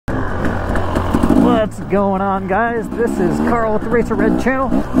What's going on, guys? This is Carl with the Racerred channel.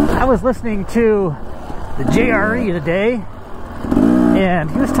 I was listening to the JRE today, and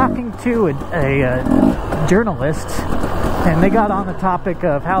he was talking to a journalist, and they got on the topic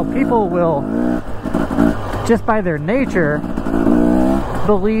of how people will, just by their nature,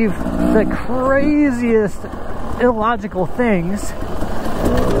 believe the craziest illogical things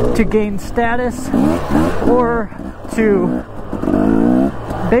to gain status or to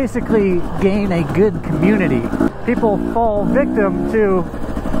basically gain a good community. People fall victim to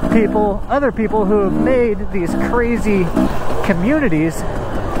other people who have made these crazy communities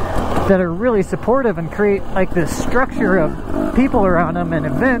that are really supportive and create like this structure of people around them and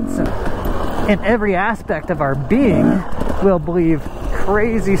events, and in every aspect of our being we'll believe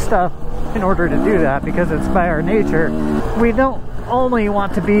crazy stuff in order to do that because it's by our nature. We don't only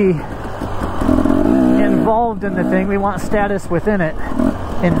want to be involved in the thing, we want status within it.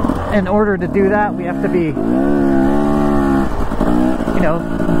 In order to do that, we have to be,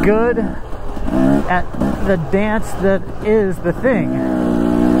 good at the dance that is the thing.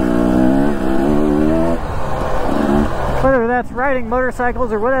 Whether that's riding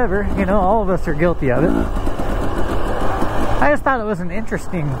motorcycles or whatever, all of us are guilty of it. I just thought it was an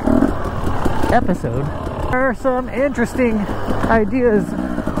interesting episode. There are some interesting ideas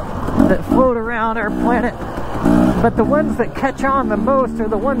that float around our planet, but the ones that catch on the most are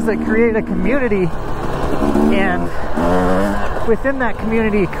the ones that create a community, and within that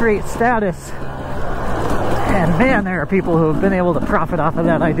community create status. And man, there are people who have been able to profit off of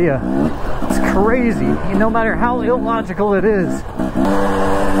that idea. It's crazy, no matter how illogical it is.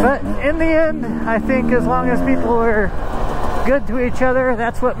 But in the end, I think as long as people are good to each other,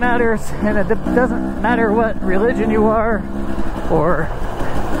 that's what matters. And it doesn't matter what religion you are or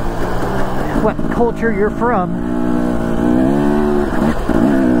what culture you're from.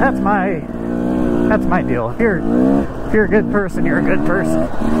 That's my deal. If you're a good person, you're a good person.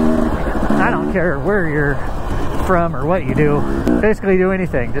 I don't care where you're from or what you do. Basically do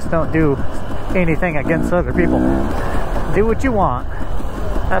anything. Just don't do anything against other people. Do what you want.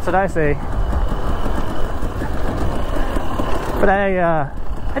 That's what I say. But I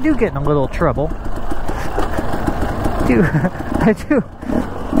do get in a little trouble. I do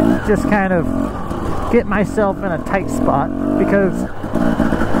just kind of get myself in a tight spot because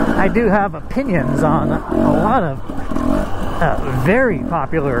I do have opinions on a lot of very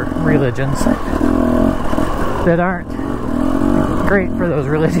popular religions that aren't great for those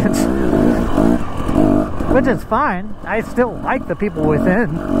religions, which is fine. I still like the people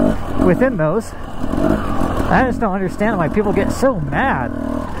within those. I just don't understand why people get so mad.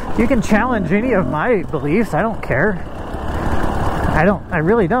 You can challenge any of my beliefs. I don't care. I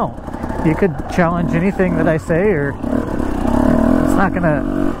really don't. You could challenge anything that I say, or it's not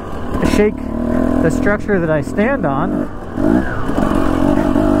gonna shake the structure that I stand on.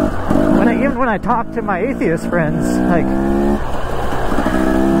 Even when I talk to my atheist friends, like,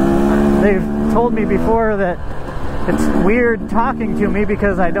 they've told me before that it's weird talking to me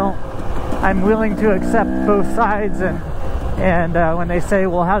because I'm willing to accept both sides, and when they say,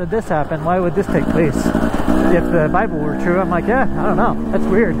 well, how did this happen? Why would this take place? If the Bible were true, I'm like, yeah, I don't know. That's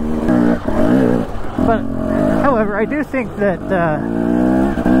weird. But, however, I do think that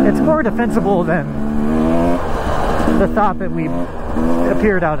it's more defensible than the thought that we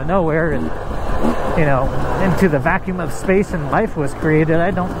appeared out of nowhere and, into the vacuum of space and life was created.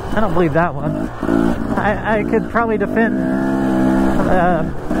 I don't believe that one. I could probably defend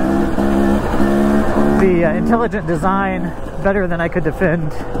the intelligent design better than I could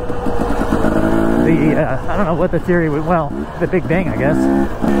defend I don't know what the theory would, the Big Bang, I guess.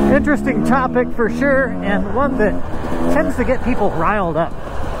 Interesting topic for sure, and one that tends to get people riled up.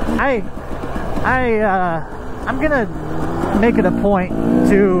 I'm gonna make it a point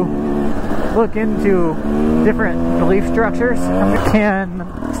to look into different belief structures. I can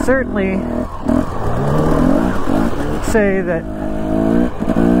certainly say that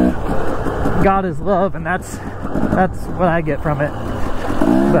God is love, and that's what I get from it.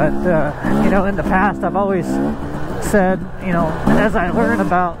 But in the past, I've always said, as I learn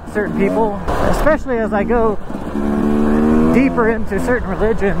about certain people, especially as I go deeper into certain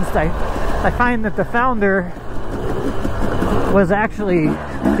religions, I find that the founder was actually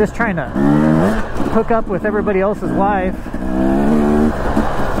just trying to hook up with everybody else's wife.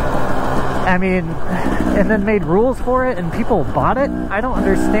 And then made rules for it, and people bought it. I don't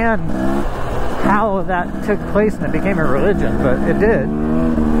understand how that took place and it became a religion, but it did.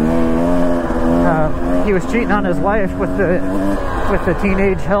 He was cheating on his wife with the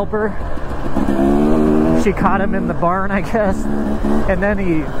teenage helper. She caught him in the barn, I guess, and then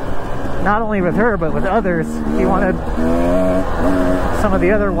he not only with her, but with others. He wanted some of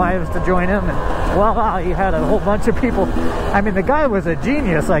the other wives to join him, and voila, he had a whole bunch of people. I mean, the guy was a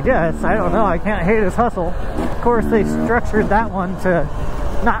genius, I guess. I don't know, I can't hate his hustle. Of course, they structured that one to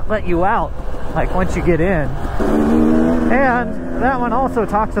not let you out, like once you get in. And that one also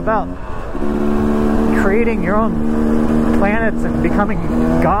talks about creating your own planets and becoming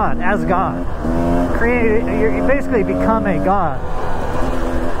God, as God. You basically become a God.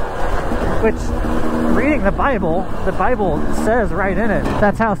 Which, reading the Bible says right in it,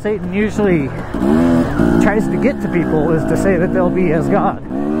 that's how Satan usually tries to get to people, is to say that they'll be as God.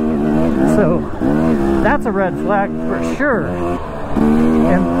 So, that's a red flag for sure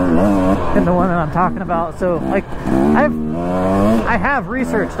in the one that I'm talking about. So, like, I have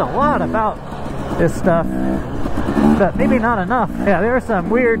researched a lot about this stuff, but maybe not enough. Yeah, there are some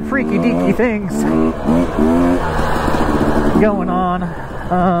weird, freaky deaky things going on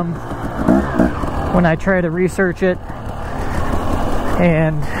when I try to research it.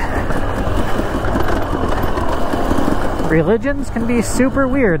 And religions can be super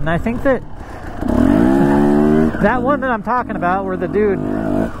weird, and I think that that one that I'm talking about, where the dude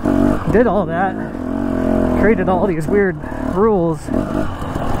did all that, created all these weird rules,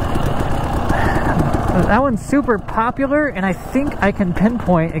 that one's super popular, and I think I can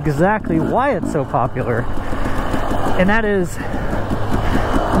pinpoint exactly why it's so popular. And that is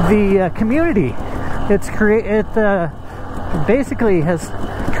the community. It basically has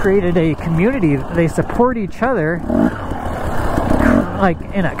created a community. They support each other like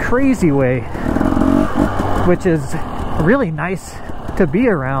in a crazy way, which is really nice to be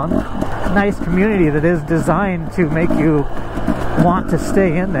around. A nice community that is designed to make you want to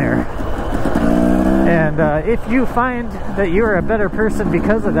stay in there. And if you find that you're a better person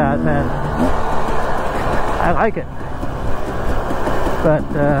because of that, then I like it. But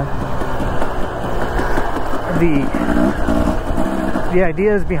the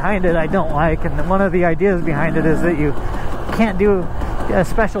ideas behind it I don't like, and one of the ideas behind it is that you can't do a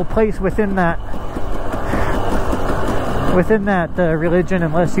special place within that religion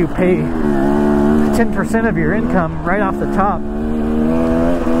unless you pay 10% of your income right off the top.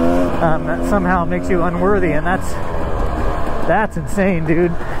 That somehow makes you unworthy, and that's insane,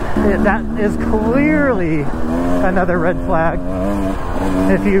 dude. That is clearly another red flag.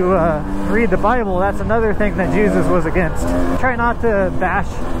 If you read the Bible, that's another thing that Jesus was against. Try not to bash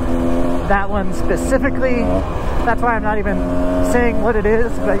that one specifically. That's why I'm not even saying what it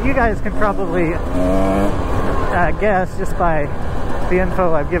is, but you guys can probably guess just by the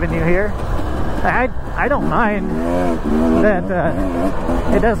info I've given you here. I don't mind that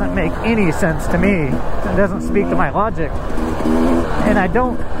it doesn't make any sense to me. It doesn't speak to my logic. And I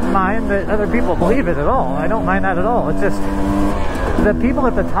don't mind that other people believe it at all. I don't mind that at all. It's just the people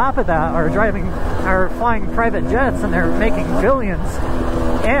at the top of that are flying private jets, and they're making billions.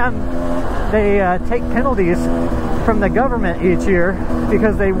 And they take penalties from the government each year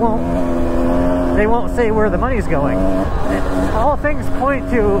because they won't say where the money's going. All things point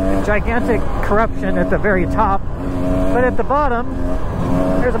to gigantic corruption at the very top, but at the bottom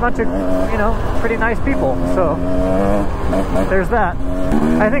there's a bunch of, pretty nice people. So there's that.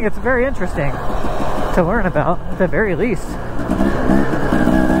 I think it's very interesting to learn about, at the very least.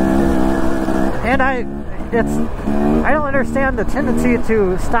 And I don't understand the tendency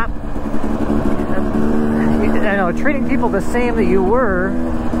to stop treating people the same that you were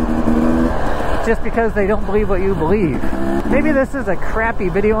just because they don't believe what you believe. Maybe this is a crappy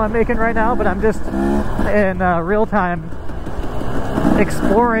video I'm making right now, but I'm just in real time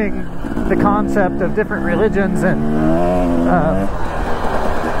exploring the concept of different religions and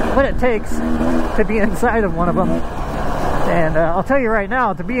what it takes to be inside of one of them. And I'll tell you right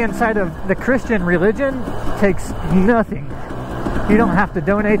now, to be inside of the Christian religion takes nothing. You don't have to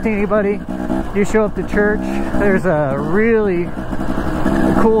donate to anybody. You show up to church. There's a really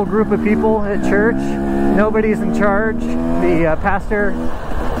cool group of people at church. Nobody's in charge. The pastor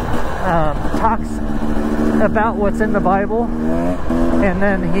talks about what's in the Bible, and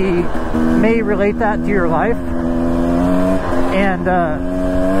then he may relate that to your life, and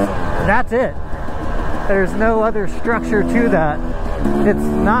that's it. There's no other structure to that. It's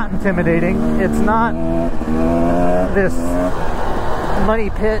not intimidating. It's not this money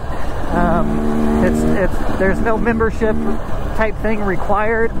pit. There's no membership type thing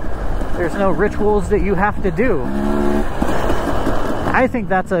required. There's no rituals that you have to do. I think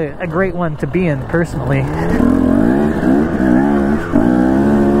that's a great one to be in personally.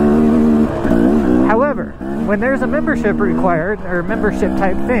 However, when there's a membership required, or membership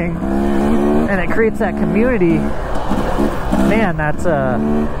type thing, and it creates that community, man, that's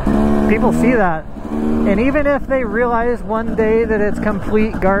people see that, and even if they realize one day that it's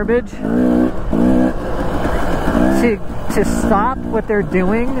complete garbage, to stop what they're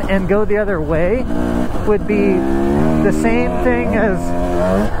doing and go the other way would be the same thing as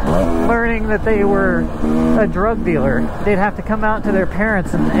learning that they were a drug dealer. They'd have to come out to their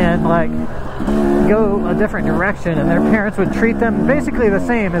parents and like go a different direction, and their parents would treat them basically the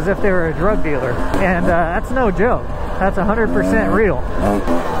same as if they were a drug dealer. And that's no joke. That's 100% real.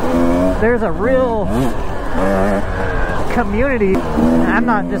 There's a real community. I'm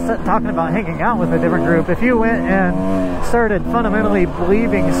not just talking about hanging out with a different group. If you went and started fundamentally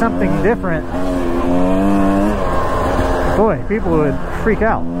believing something different, boy, people would freak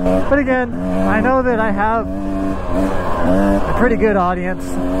out. But again, I know that I have a pretty good audience.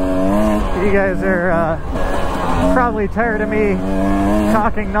 You guys are probably tired of me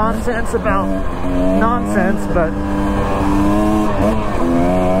talking nonsense about nonsense, but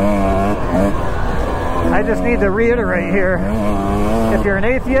I just need to reiterate here, if you're an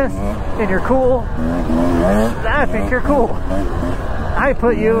atheist and you're cool, I think you're cool. I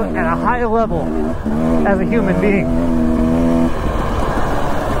put you at a high level as a human being.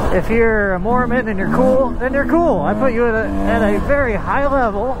 If you're a Mormon and you're cool, then you're cool. I put you at a very high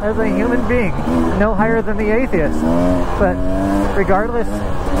level as a human being. No higher than the atheist, but regardless,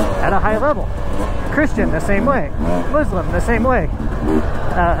 at a high level. Christian, the same way. Muslim, the same way.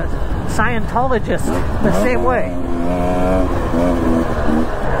 Scientologist, the same way.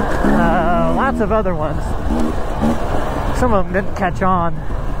 Lots of other ones. Some of them didn't catch on.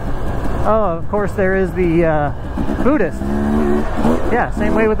 Oh, of course there is the Buddhist. Yeah,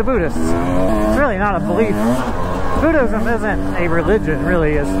 same way with the Buddhists. It's really not a belief. Buddhism isn't a religion,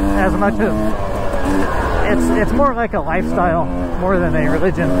 really, as much as it's more like a lifestyle more than a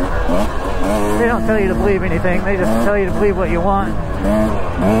religion. They don't tell you to believe anything. They just tell you to believe what you want.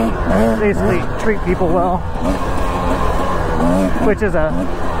 Basically, treat people well, which is a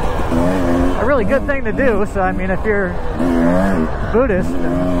really good thing to do. So, I mean, if you're Buddhist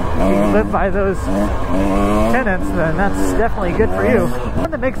and you live by those tenets, then that's definitely good for you.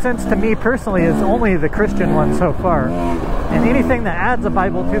 One that makes sense to me personally is only the Christian one so far. And anything that adds a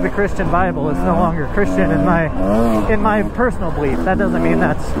Bible to the Christian Bible is no longer Christian in my personal belief. That doesn't mean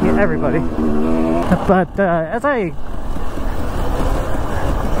that's everybody. But as I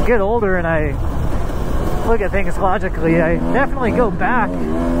get older and I look at things logically, I definitely go back.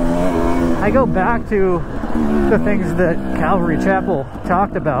 I go back to the things that Calvary Chapel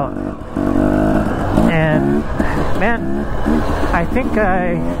talked about. And man, I think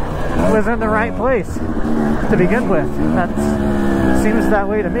I was in the right place to begin with. That seems that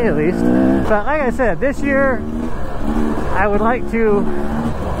way to me, at least. But like I said, this year I would like to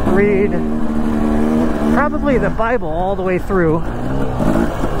read probably the Bible all the way through.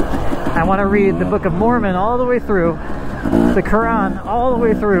 I want to read the Book of Mormon all the way through, the Quran all the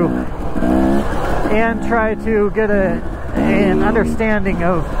way through, and try to get an understanding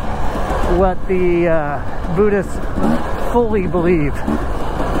of what the Buddhists fully believe.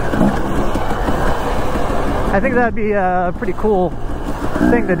 I think that'd be a pretty cool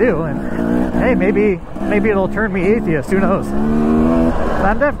thing to do, and hey, maybe it'll turn me atheist, who knows. But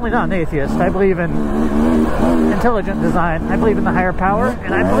I'm definitely not an atheist. I believe in intelligent design. I believe in the higher power,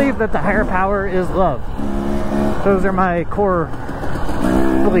 and I believe that the higher power is love. Those are my core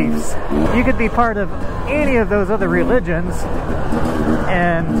beliefs. You could be part of any of those other religions,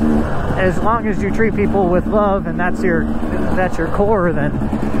 and as long as you treat people with love and that's your core, then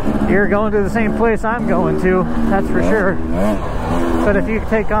you're going to the same place I'm going to, that's for sure. But if you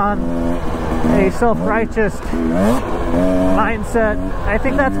take on a self-righteous mindset, I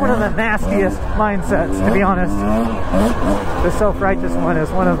think that's one of the nastiest mindsets, to be honest. The self-righteous one is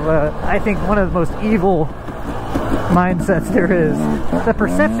one of the most evil mindsets there is. The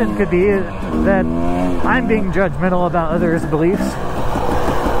perception could be that I'm being judgmental about others' beliefs,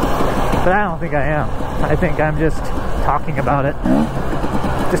 but I don't think I am. I think I'm just talking about it.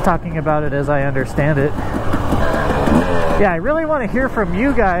 Just talking about it as I understand it. Yeah, I really want to hear from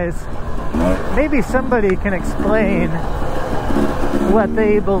you guys. Maybe somebody can explain what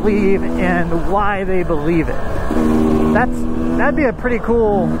they believe and why they believe it. That'd be a pretty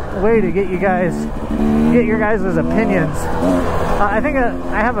cool way to get your guys' opinions. I think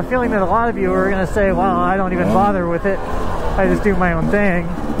I have a feeling that a lot of you are going to say, well, I don't even bother with it. I just do my own thing.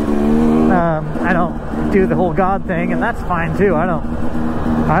 I don't do the whole God thing, and that's fine too. I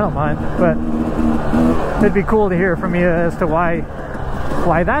don't mind, but it'd be cool to hear from you as to why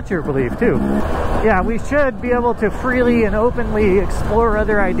that's your belief too. Yeah, we should be able to freely and openly explore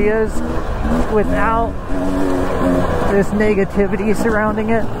other ideas without this negativity surrounding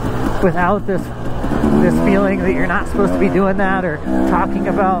it without this feeling that you're not supposed to be doing that or talking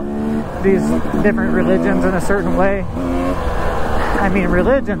about these different religions in a certain way. I mean,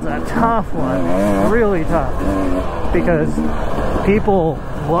 religion's a tough one, really tough, because people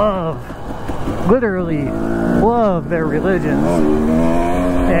literally love their religions,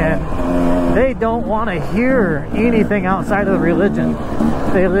 and they don't want to hear anything outside of the religion.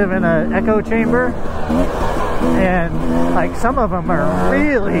 They live in an echo chamber, and like some of them are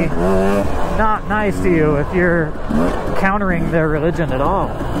really not nice to you if you're countering their religion at all.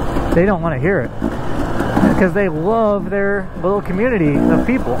 They don't want to hear it because they love their little community of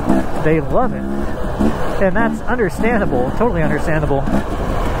people. They love it, and that's understandable, totally understandable.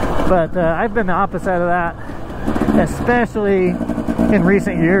 But I've been the opposite of that, especially in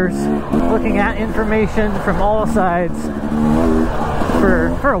recent years, looking at information from all sides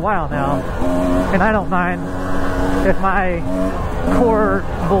for a while now, and I don't mind if my core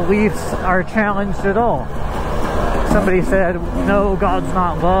beliefs are challenged at all. Somebody said, no, God's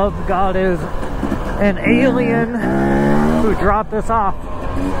not love, God is an alien who dropped us off.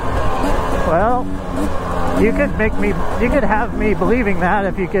 Well, you could have me believing that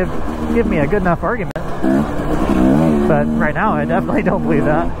if you could give me a good enough argument. But right now I definitely don't believe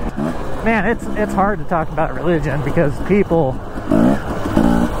that. Man, it's hard to talk about religion because people,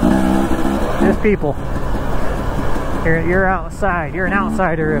 just people. You're outside. You're an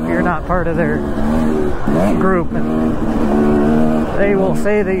outsider if you're not part of their group, and they will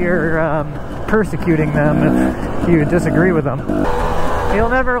say that you're persecuting them if you disagree with them. You'll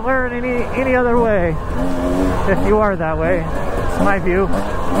never learn any other way if you are that way. It's my view.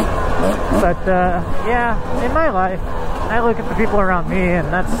 But yeah, in my life, I look at the people around me, and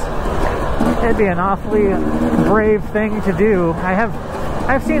it'd be an awfully brave thing to do.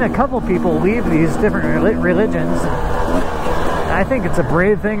 I've seen a couple people leave these different religions. I think it's a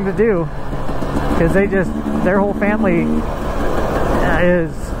brave thing to do because their whole family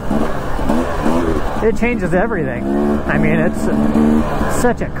it changes everything. I mean, it's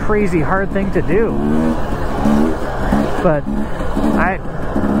such a crazy hard thing to do. But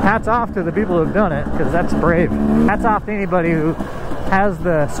hats off to the people who've done it, because that's brave. Hats off to anybody who has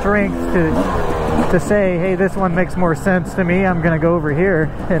the strength to say, hey, this one makes more sense to me, I'm gonna go over here,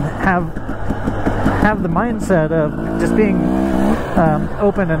 and have the mindset of just being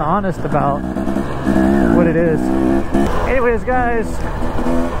open and honest about what it is. Anyways, guys,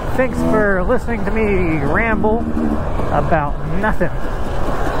 thanks for listening to me ramble about nothing.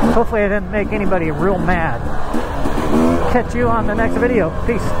 Hopefully I didn't make anybody real mad. Catch you on the next video.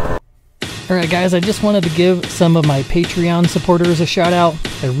 Peace. Alright guys, I just wanted to give some of my Patreon supporters a shout out.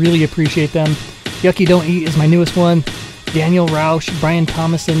 I really appreciate them. Yucky Don't Eat is my newest one. Daniel Roush, Brian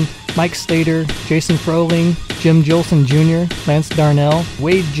Thomason, Mike Slater, Jason Froling, Jim Jolson Jr., Lance Darnell,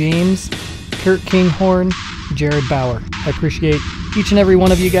 Wade James, Kurt Kinghorn, Jared Bauer. I appreciate each and every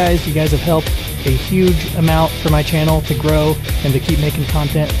one of you guys. You guys have helped a huge amount for my channel to grow and to keep making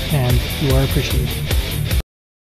content, and you are appreciated.